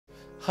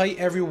Hi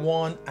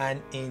everyone,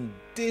 and in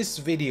this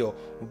video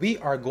we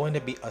are going to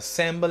be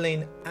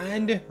assembling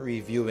and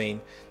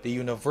reviewing the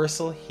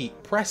Universal Heat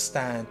Press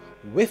stand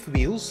with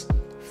wheels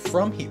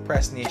from Heat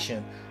Press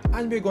Nation,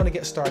 and we're going to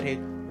get started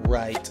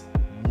right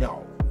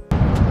now.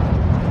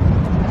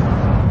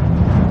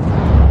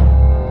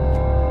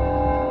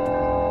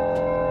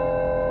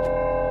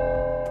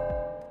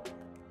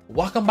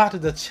 Welcome back to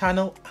the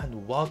channel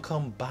and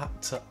welcome back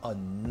to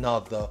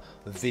another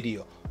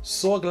video.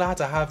 So glad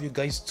to have you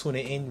guys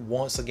tuning in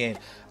once again,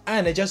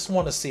 and I just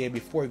want to say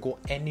before we go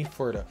any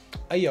further,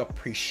 I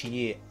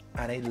appreciate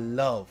and I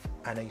love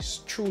and I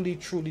truly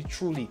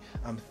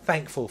I'm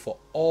thankful for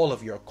all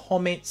of your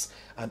comments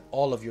and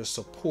all of your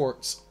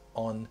supports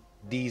on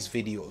these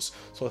videos.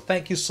 So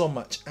thank you so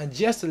much. And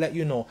just to let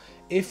you know,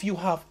 if you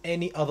have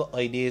any other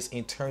ideas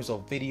in terms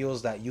of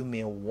videos that you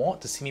may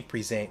want to see me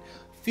present,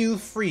 feel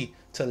free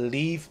to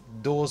leave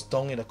those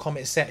down in the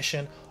comment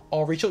section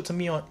or reach out to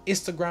me on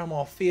Instagram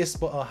or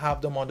Facebook. I'll have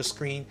them on the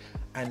screen,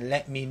 and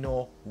let me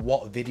know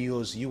what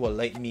videos you would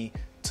like me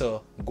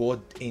to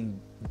go in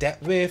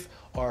depth with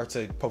or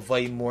to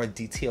provide more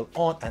detail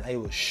on, and I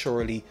will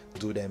surely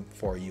do them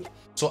for you.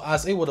 So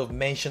as I would have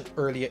mentioned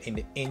earlier in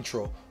the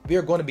intro, we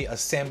are going to be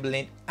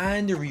assembling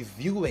and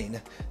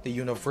reviewing the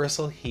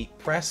Universal Heat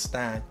Press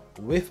stand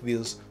with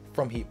wheels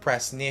from Heat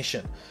Press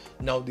Nation.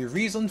 Now the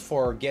reason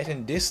for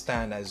getting this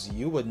stand, as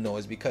you would know,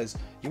 is because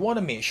you want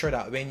to make sure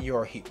that when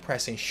you're heat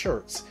pressing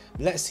shirts,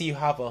 let's say you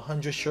have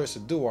 100 shirts to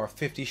do or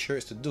 50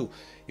 shirts to do,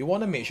 you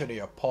want to make sure that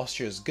your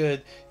posture is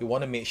good. You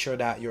want to make sure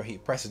that your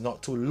heat press is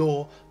not too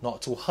low,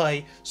 not too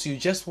high. So you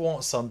just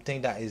want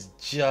something that is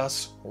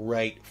just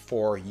right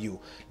for you.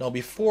 Now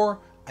before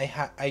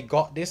I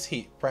got this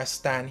heat press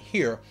stand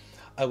here,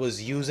 I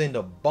was using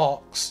the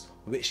box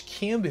which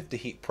came with the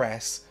heat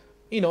press,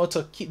 you know,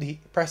 to keep the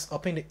heat press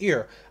up in the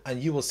air,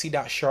 and you will see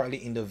that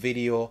shortly in the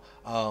video,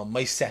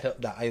 my setup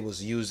that I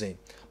was using.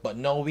 But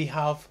now we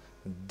have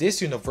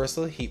this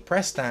Universal Heat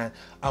Press stand.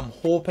 I'm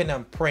hoping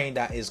and praying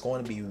that it's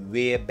going to be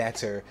way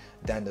better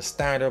than the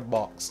standard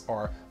box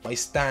or my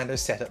standard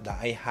setup that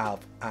I have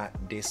at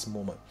this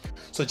moment.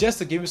 So just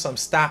to give you some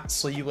stats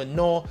so you will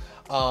know,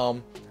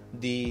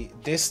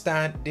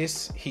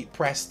 this heat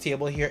press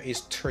table here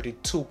is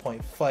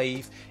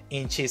 32.5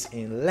 inches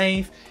in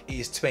length, it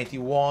is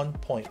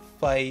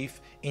 21.5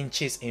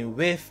 inches in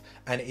width,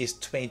 and it is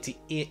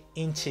 28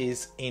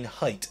 inches in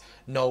height.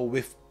 Now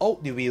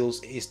without the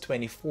wheels, it is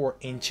 24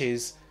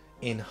 inches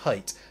in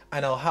height,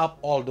 and I'll have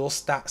all those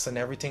stats and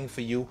everything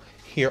for you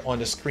here on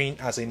the screen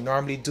as I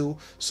normally do,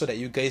 so that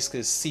you guys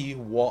can see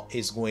what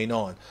is going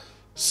on.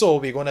 So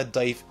we're gonna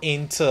dive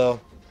into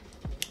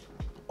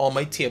on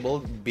my table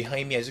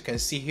behind me. As you can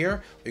see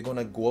here, we're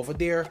gonna go over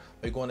there,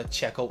 we're gonna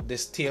check out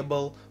this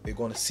table, we're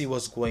gonna see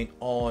what's going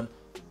on,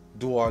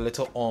 do our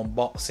little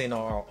unboxing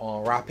or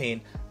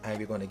unwrapping, and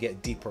we're gonna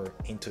get deeper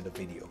into the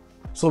video.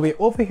 So we're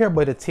over here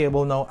by the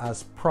table now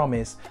as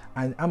promised,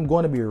 and I'm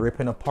going to be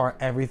ripping apart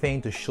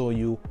everything to show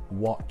you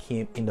what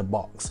came in the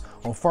box.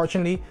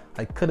 Unfortunately,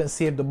 I couldn't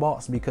save the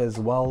box because,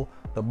 well,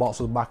 the box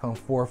was back and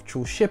forth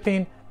through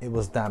shipping, it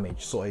was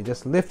damaged. So I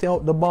just lifted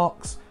out the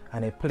box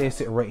and I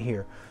place it right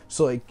here.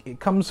 So it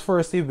comes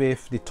firstly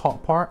with the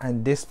top part,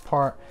 and this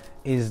part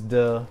is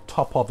the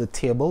top of the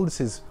table.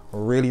 This is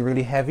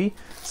really heavy,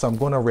 so I'm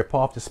going to rip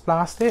off this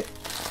plastic.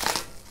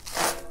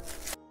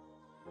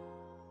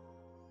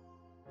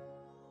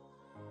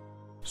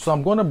 So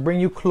I'm going to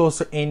bring you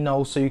closer in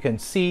now so you can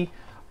see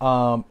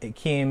it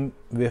came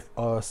with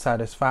a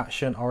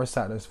satisfaction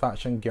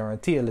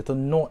guarantee, a little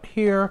note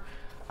here,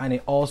 and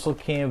it also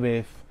came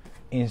with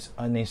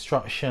an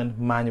instruction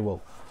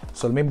manual.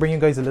 So let me bring you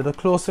guys a little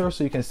closer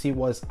so you can see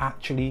what's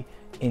actually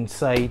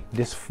inside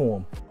this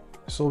foam.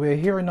 So we're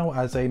here now.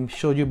 As I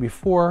showed you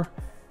before,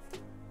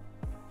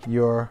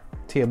 your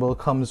table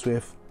comes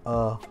with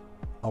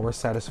our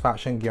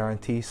satisfaction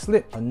guarantee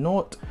slip, a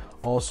note,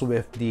 also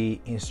with the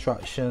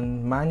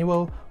instruction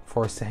manual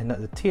for setting up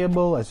the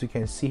table. As you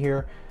can see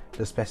here,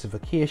 the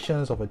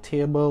specifications of a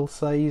table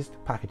size,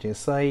 packaging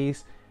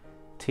size,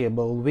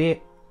 table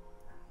weight,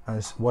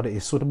 and what it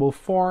is suitable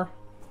for.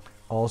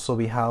 Also,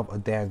 we have a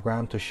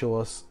diagram to show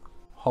us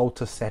how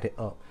to set it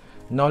up.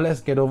 Now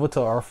let's get over to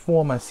our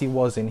foam and see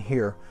what's in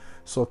here.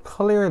 So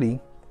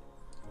clearly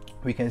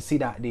we can see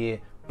that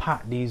they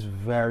pack these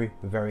very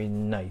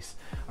nice.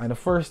 And the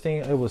first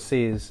thing I would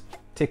say is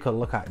take a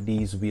look at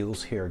these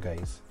wheels here,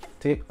 guys.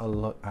 Take a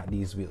look at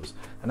these wheels,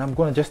 and I'm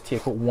going to just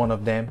take out one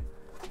of them.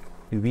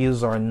 The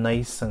wheels are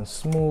nice and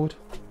smooth,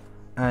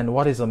 and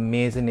what is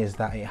amazing is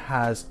that it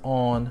has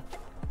on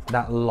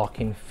that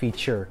locking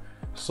feature.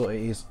 So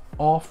it is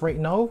off right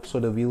now,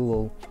 so the wheel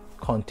will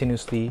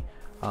continuously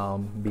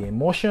be in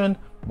motion,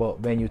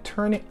 but when you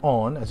turn it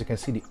on, as you can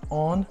see the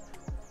on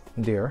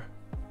there,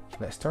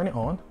 let's turn it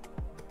on,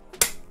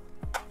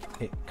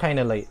 it kind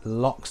of like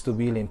locks the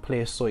wheel in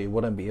place so it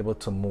wouldn't be able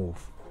to move.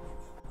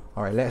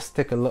 All right, let's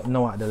take a look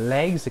now at the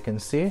legs. You can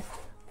see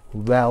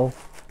well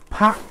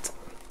packed.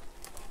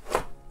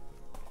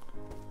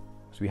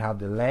 So we have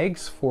the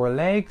legs, 4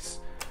 legs,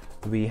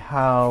 we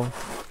have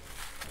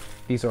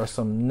These are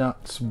some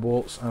nuts,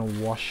 bolts,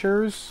 and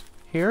washers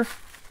here.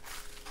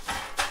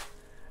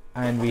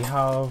 And we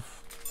have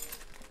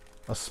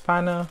a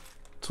spanner,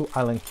 2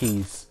 Allen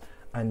keys,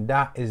 and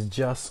that is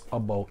just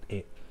about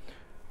it.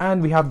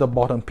 And we have the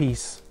bottom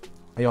piece.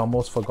 I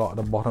almost forgot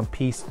the bottom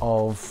piece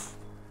of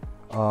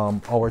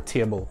our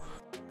table.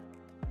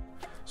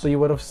 So you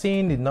would have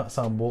seen the nuts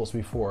and bolts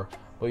before,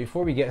 but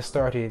before we get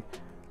started,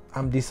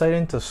 I'm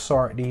deciding to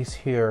sort these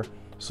here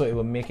so it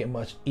will make it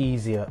much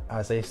easier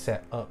as I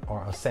set up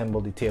or assemble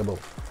the table.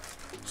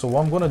 So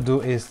what I'm going to do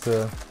is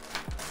to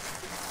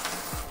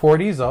pour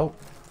these out,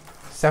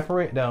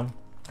 separate them,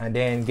 and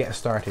then get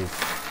started.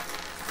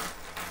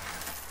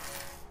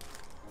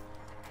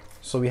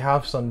 So we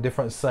have some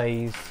different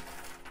size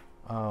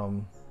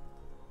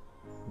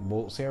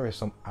bolts here with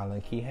some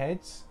Allen key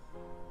heads.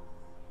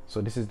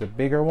 So this is the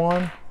bigger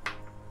one.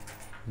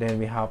 Then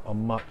we have a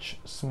much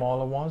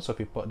smaller one. So if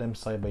you put them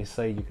side by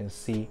side, you can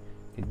see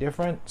the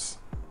difference.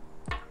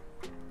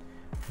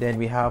 Then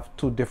we have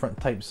 2 different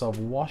types of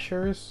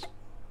washers.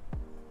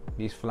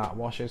 These flat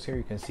washers here,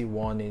 you can see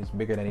one is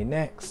bigger than the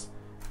next.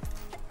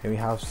 Then we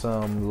have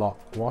some lock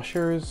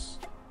washers,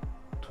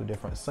 2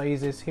 different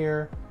sizes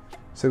here.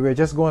 So we're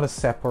just going to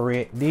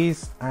separate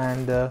these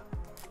and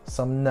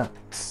some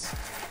nuts,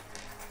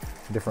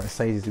 different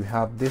sizes. We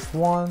have this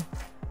one,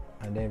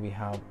 and then we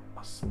have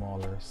a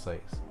smaller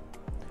size.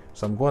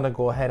 So I'm going to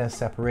go ahead and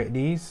separate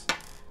these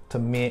to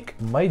make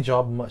my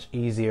job much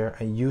easier,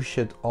 and you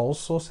should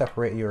also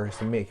separate yours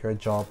to make your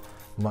job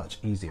much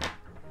easier.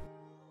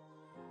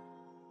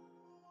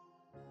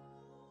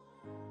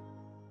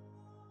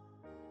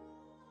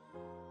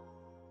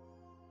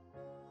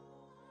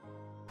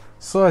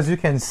 So as you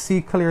can see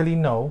clearly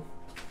now,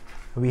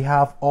 we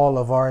have all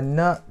of our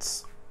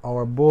nuts,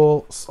 our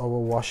bolts, our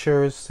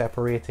washers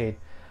separated,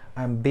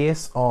 and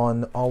based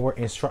on our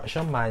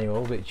instruction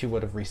manual, which you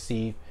would have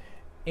received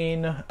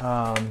in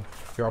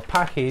your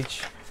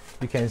package,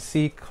 you can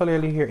see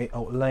clearly here it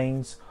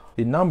outlines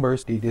the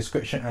numbers, the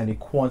description, and the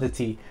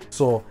quantity.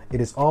 So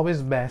it is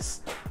always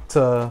best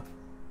to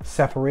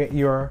separate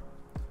your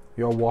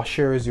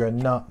washers, your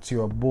nuts,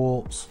 your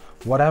bolts,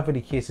 whatever the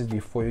case is,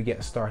 before you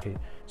get started.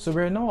 So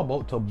we're now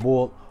about to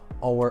bolt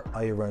our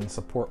iron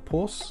support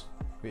posts,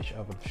 which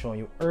I've shown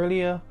you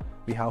earlier.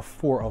 We have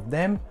 4 of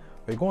them.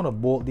 We're going to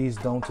bolt these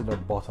down to the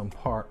bottom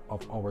part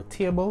of our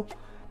table.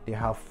 They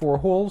have 4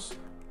 holes,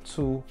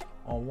 2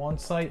 on one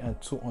side and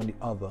 2 on the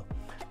other.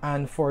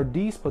 And for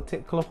these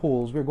particular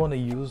holes, we're going to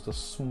use the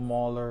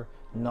smaller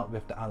nut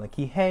with the Allen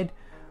key head.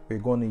 We're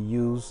going to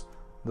use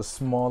the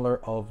smaller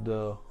of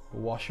the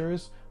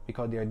washers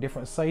because they are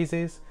different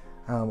sizes.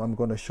 I'm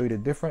going to show you the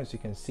difference. You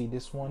can see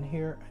this one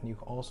here, and you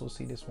can also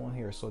see this one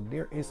here. So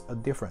there is a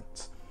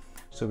difference.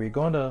 So we're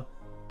going to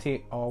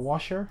take our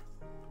washer,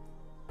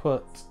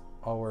 put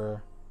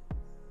our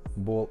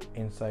bolt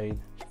inside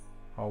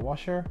our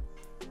washer.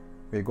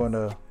 We're going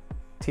to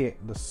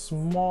take the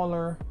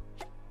smaller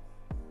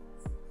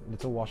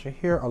little washer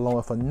here along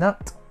with a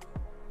nut,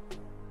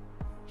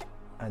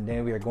 and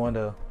then we are going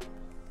to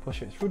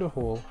push it through the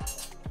hole.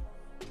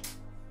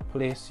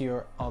 Place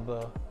your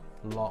other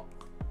lock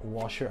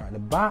washer at the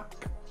back,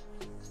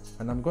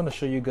 and I'm going to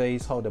show you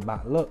guys how the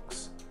back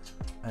looks,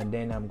 and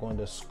then I'm going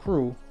to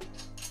screw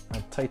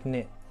and tighten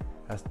it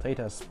as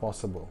tight as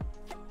possible.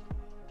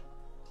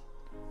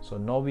 So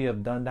now we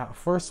have done that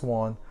first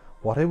one,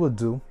 what I will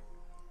do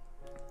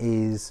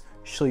is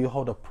show you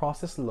how the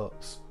process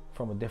looks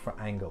from a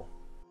different angle.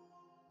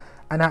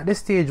 And at this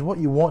stage, what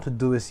you want to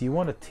do is you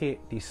want to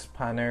take the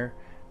spanner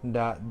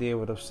that they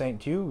would have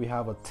sent you. We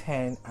have a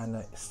 10 and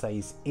a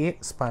size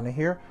 8 spanner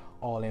here,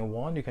 all in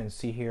one. You can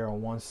see here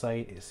on one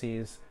side it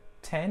says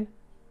 10,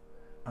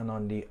 and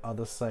on the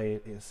other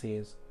side it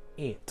says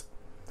 8.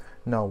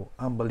 Now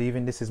I'm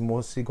believing this is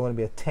mostly going to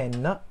be a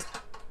 10 nut.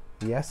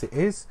 Yes, it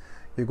is.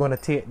 You're going to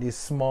take the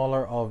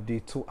smaller of the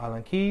 2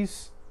 Allen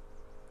keys.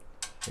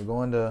 You're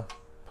going to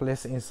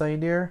place it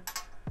inside there,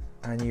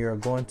 and you're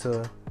going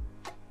to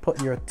put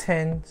your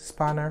 10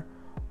 spanner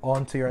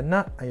onto your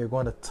nut, and you're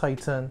going to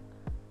tighten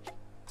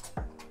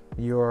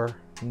your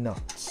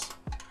nuts.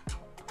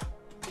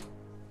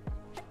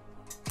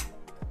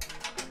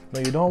 Now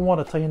you don't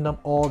want to tighten them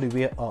all the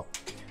way up.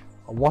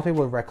 What I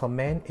would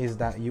recommend is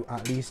that you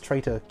at least try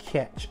to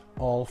catch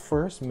all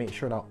first, make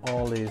sure that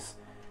all is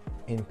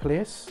in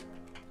place,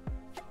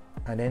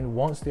 and then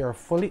once they are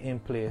fully in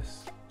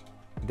place,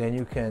 then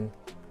you can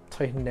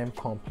tighten them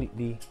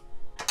completely.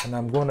 And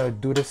I'm going to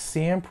do the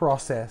same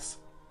process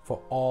for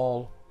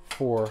all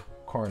 4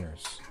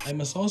 corners. I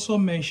must also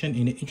mention,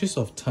 in the interest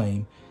of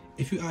time,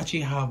 if you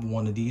actually have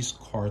one of these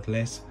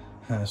cordless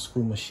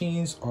screw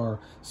machines, or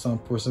some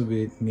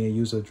person may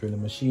use a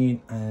drilling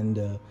machine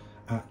and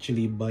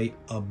actually buy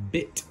a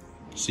bit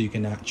so you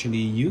can actually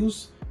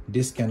use,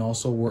 this can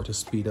also work to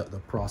speed up the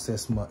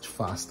process much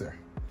faster.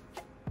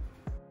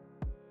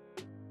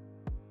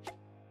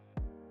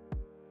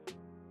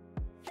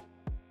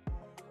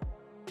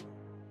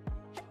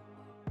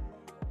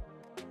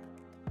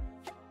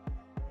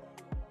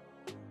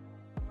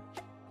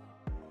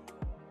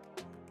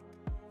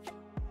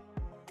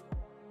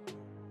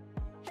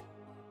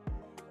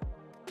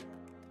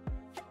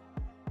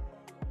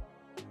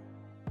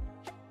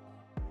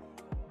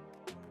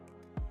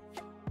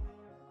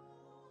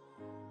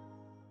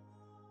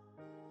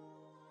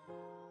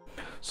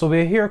 So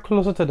we're here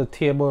closer to the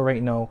table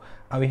right now,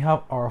 and we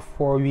have our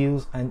 4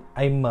 wheels, and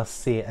I must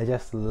say I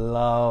just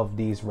love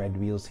these red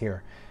wheels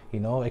here.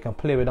 You know, I can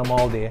play with them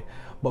all day.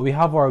 But we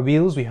have our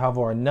wheels, we have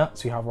our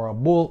nuts, we have our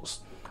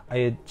bolts.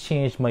 I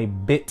changed my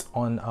bit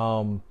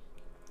on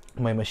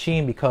my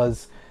machine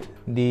because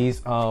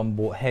these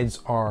bolt heads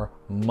are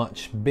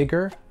much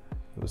bigger.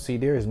 You'll see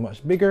there is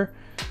much bigger.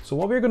 So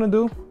what we're gonna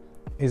do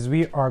is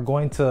we are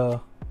going to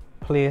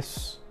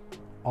place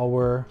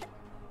our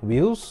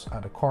wheels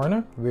at the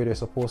corner where they're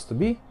supposed to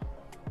be,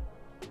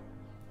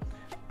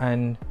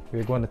 and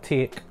we're going to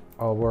take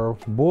our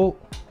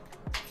bolt,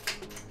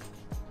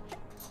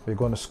 we're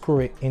going to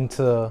screw it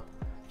into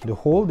the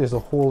hole. There's a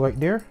hole right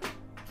there,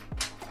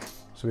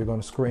 so we're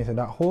going to screw it into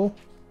that hole,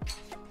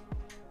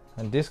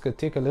 and this could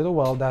take a little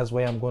while. That's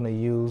why I'm going to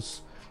use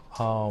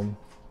the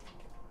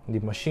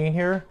machine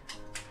here.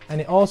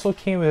 And it also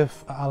came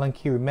with an Allen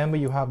key. Remember,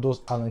 you have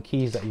those Allen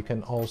keys that you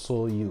can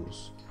also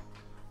use.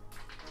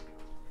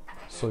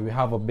 So we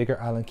have a bigger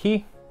Allen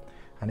key,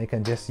 and you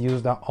can just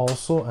use that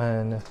also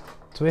and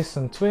twist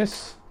and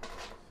twist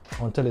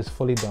until it's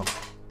fully done.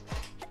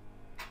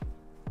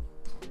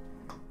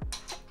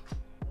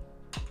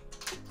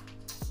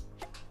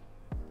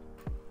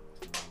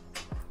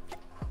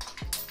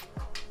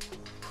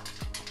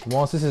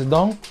 Once this is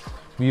done,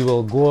 we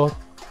will go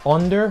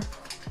under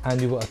and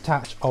we will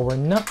attach our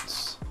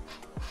nuts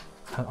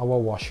and our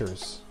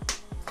washers.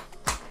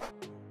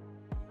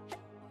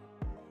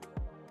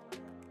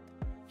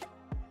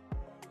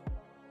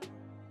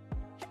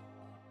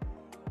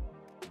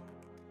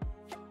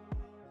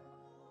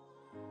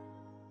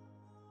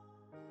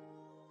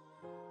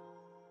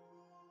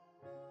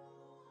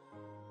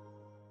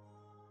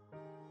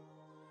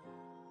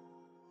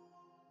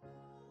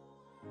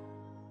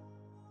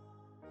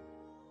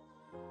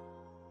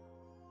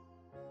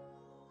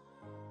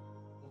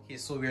 Okay,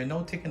 so we are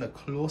now taking a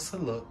closer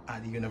look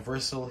at the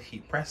universal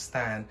heat press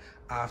stand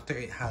after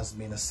it has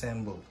been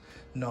assembled.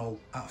 Now,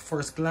 at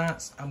first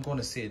glance, I'm going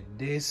to say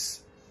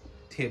this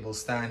table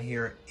stand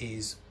here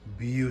is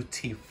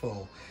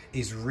beautiful.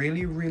 It's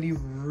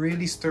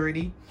really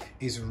sturdy.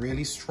 It's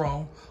really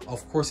strong.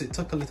 Of course, it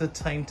took a little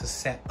time to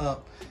set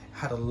up.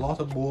 Had a lot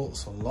of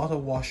bolts, a lot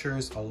of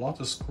washers, a lot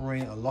of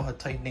screwing, a lot of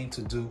tightening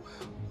to do,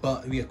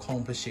 but we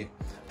accomplished it.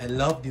 I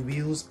love the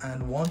wheels,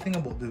 and one thing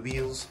about the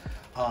wheels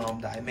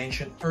that I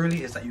mentioned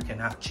earlier is that you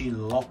can actually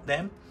lock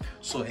them.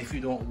 So if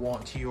you don't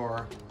want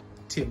your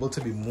table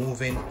to be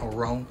moving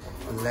around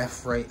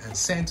left, right, and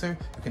center,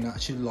 you can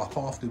actually lock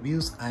off the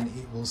wheels and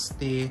it will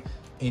stay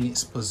in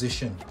its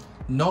position.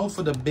 Now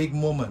for the big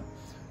moment,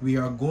 we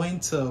are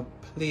going to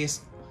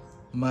place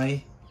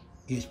my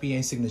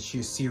HPN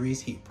Signature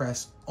Series heat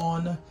press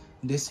on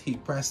this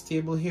heat press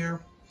table here,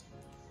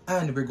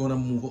 and we're going to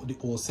move out the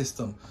old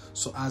system.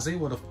 So as I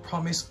would have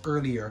promised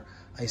earlier,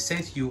 I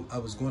said to you I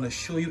was going to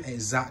show you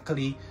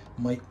exactly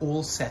my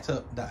old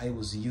setup that I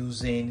was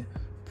using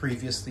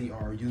previously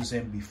or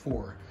using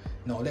before.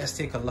 Now let's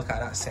take a look at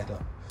that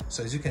setup.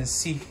 So as you can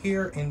see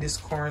here in this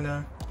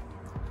corner,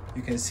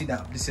 you can see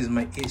that this is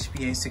my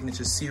HPN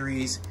Signature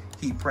Series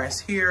heat press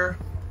here,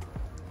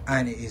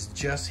 and it is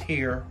just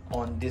here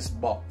on this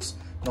box.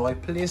 Now I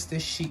placed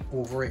this sheet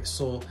over it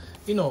so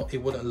you know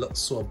it wouldn't look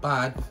so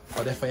bad,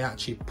 but if I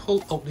actually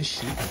pull out the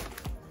sheet,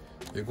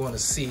 you're going to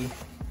see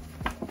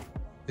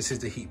this is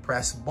the heat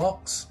press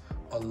box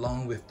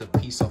along with the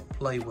piece of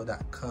plywood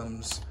that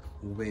comes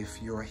with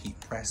your heat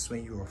press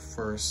when you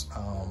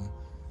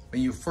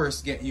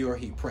first get your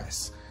heat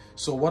press.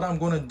 So what I'm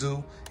going to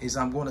do is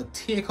I'm going to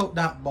take out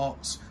that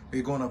box.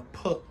 We're going to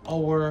put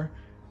our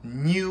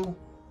new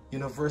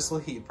universal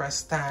heat press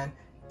stand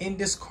in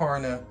this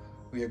corner.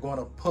 We are going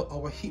to put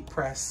our heat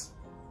press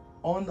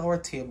on our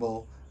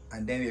table,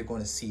 and then we're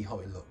going to see how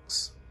it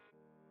looks.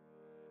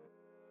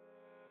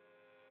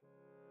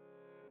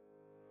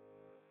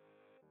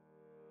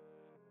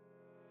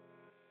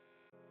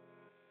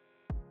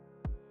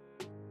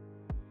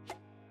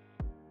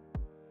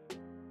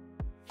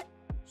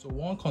 So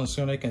one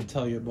concern I can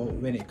tell you about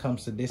when it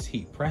comes to this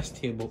heat press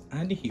table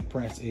and the heat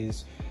press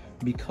is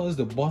because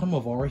the bottom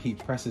of our heat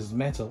press is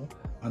metal,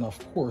 and of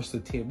course the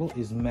table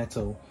is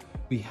metal,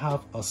 we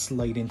have a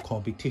sliding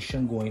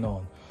competition going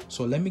on.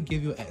 So let me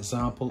give you an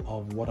example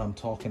of what I'm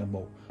talking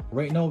about.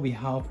 Right now we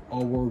have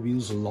our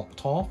wheels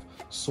locked off,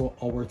 so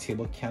our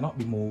table cannot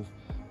be moved,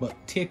 but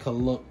take a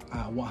look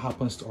at what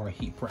happens to our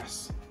heat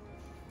press.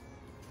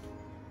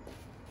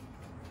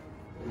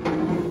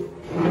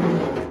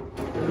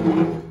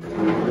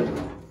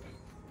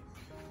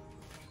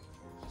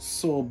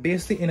 So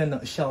basically, in a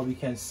nutshell, we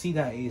can see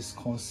that it's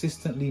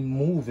consistently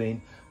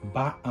moving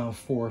back and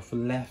forth,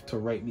 left to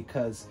right,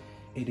 because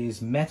it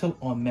is metal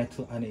on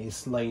metal and it is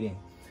sliding.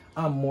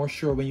 I'm more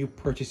sure when you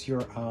purchase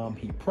your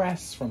heat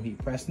press from Heat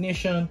Press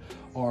Nation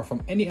or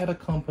from any other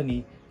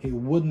company, it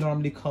would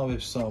normally come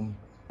with some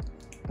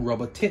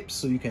rubber tips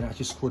so you can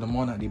actually screw them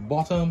on at the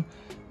bottom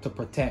to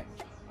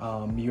protect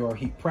your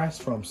heat press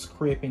from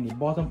scraping the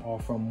bottom or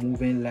from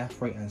moving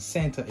left, right, and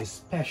center,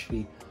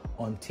 especially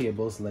on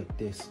tables like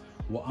this.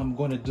 What I'm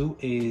going to do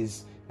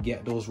is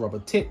get those rubber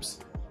tips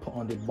put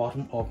on the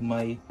bottom of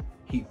my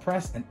heat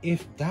press. And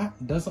if that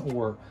doesn't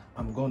work,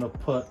 I'm going to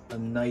put a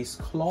nice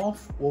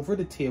cloth over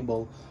the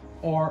table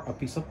or a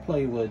piece of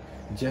plywood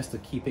just to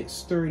keep it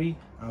sturdy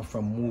and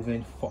from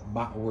moving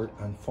backward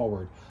and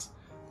forward.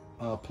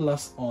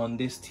 Plus on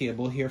this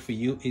table here for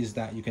you is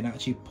that you can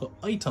actually put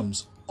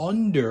items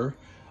under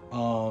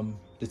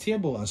the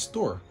table and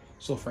store.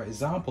 So for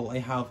example, I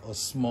have a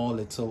small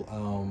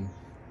little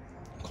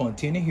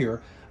container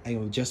here. I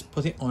will just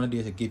put it on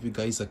there to give you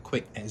guys a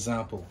quick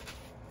example.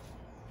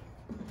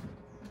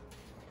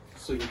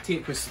 So you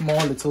take a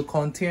small little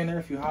container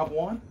if you have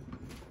one.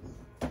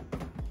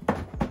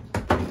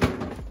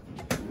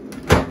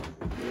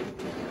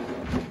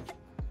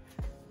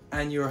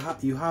 And you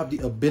have the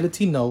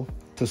ability now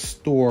to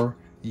store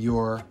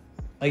your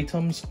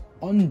items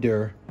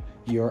under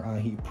your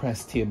heat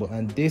press table,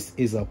 and this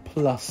is a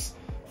plus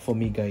for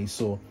me, guys.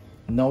 So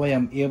now I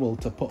am able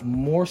to put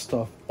more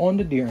stuff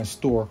under there and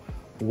store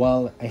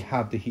while I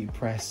have the heat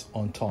press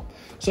on top.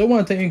 So I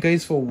want to thank you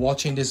guys for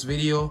watching this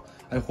video.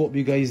 I hope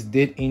you guys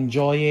did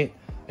enjoy it.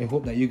 I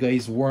hope that you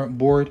guys weren't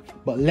bored,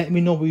 but let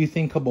me know what you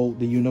think about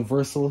the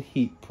universal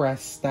heat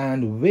press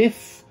stand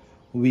with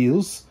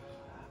wheels.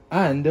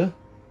 And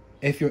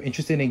if you're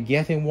interested in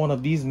getting one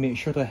of these, make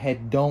sure to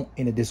head down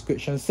in the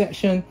description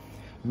section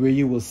where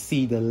you will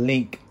see the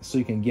link so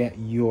you can get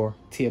your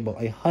table.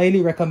 I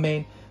highly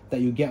recommend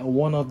that you get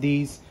one of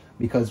these,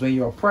 because when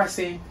you're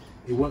pressing,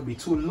 it won't be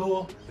too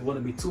low, it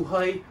won't be too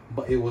high,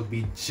 but it will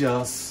be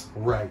just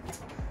right.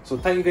 So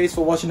thank you guys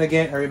for watching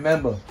again, and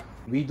remember,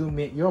 we do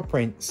make your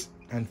prints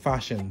and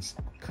fashions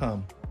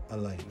come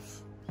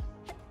alive.